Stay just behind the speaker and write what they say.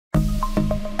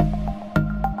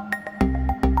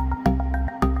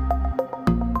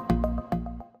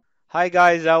Hi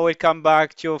guys, I welcome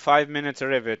back to 5 Minutes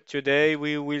Revit. Today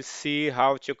we will see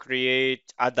how to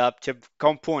create adaptive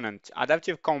component.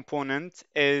 Adaptive component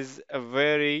is a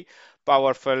very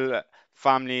powerful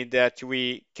family that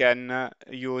we can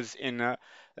use in a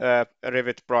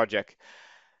Revit project.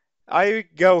 I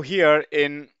go here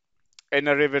in a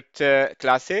Revit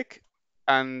Classic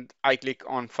and I click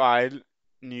on File,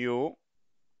 New,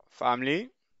 Family,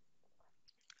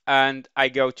 and I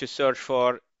go to search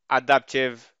for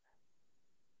adaptive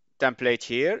template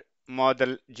here,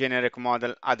 model, generic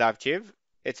model adaptive.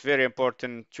 It's very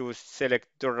important to select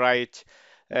the right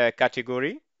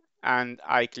category and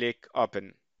I click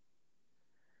open.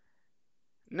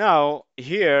 Now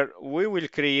here we will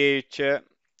create the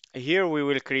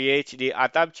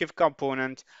adaptive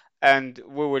component and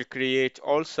we will create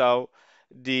also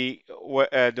the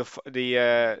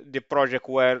project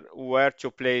where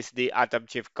to place the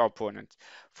adaptive component.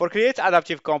 For create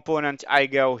adaptive component, I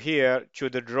go here to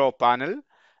the draw panel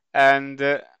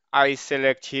and I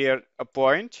select here a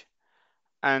point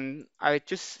and I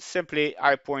just simply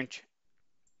I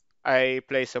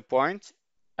place a point,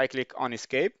 I click on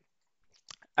escape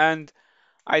and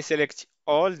I select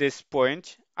all this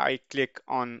point. I click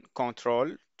on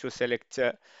Control to select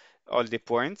all the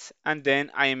points, and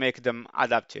then I make them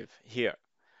adaptive here.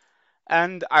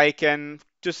 And I can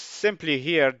just simply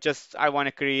here, just I want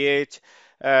to create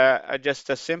just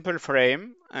a simple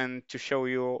frame and to show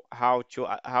you how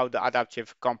the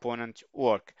adaptive component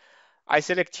work. I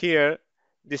select here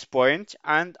this point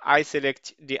and I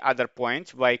select the other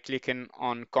point by clicking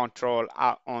on Control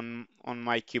on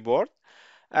my keyboard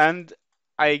and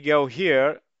I go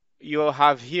here, you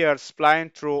have here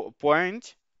spline through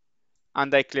point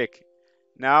and I click.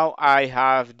 Now I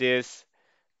have this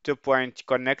 2 point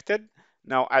connected.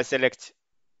 Now I select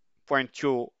point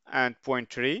 2 and point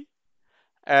 3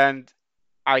 and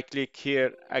I click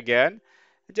here again.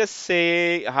 Just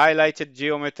say highlighted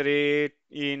geometry,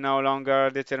 you no longer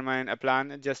determine a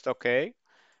plan, just okay.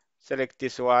 Select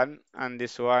this one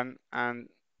and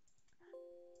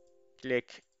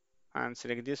click and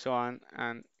select this one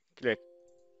and click.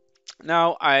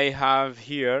 Now I have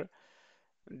here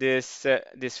this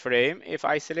frame. If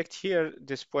I select here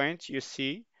this point, you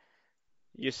see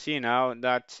now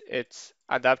that it's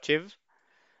adaptive.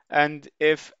 And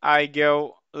if I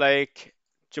go like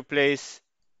to place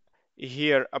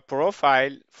here a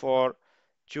profile for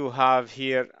to have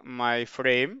here my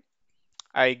frame,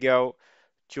 I go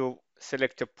to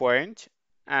select a point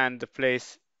and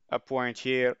place a point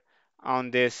here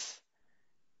on this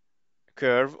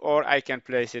curve, or I can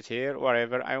place it here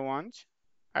wherever I want.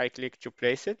 I click to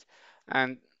place it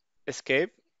and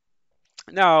escape.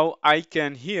 Now I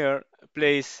can here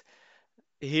place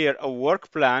here a work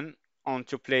plan on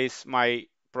to place my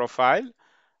profile.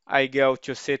 I go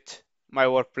to set my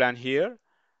work plan here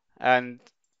and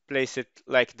place it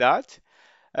like that.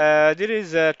 There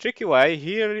is a tricky way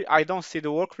here. I don't see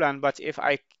the work plan, but if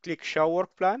I click show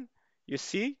work plan, you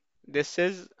see this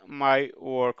is my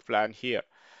work plan here.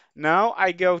 Now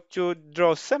I go to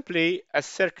draw simply a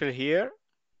circle here.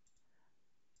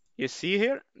 You see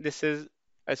here, this is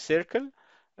a circle.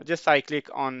 Just I click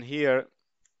on here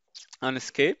on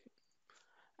escape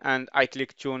and I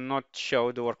click to not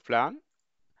show the work plan.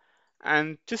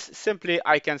 And just simply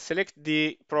I can select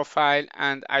the profile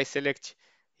and I select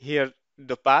here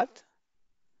the path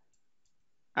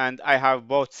and I have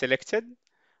both selected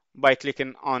by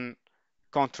clicking on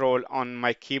control on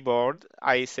my keyboard.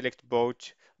 I select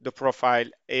both the profile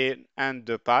and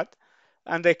the path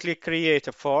and I click create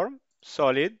a form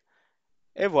solid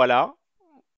et voila,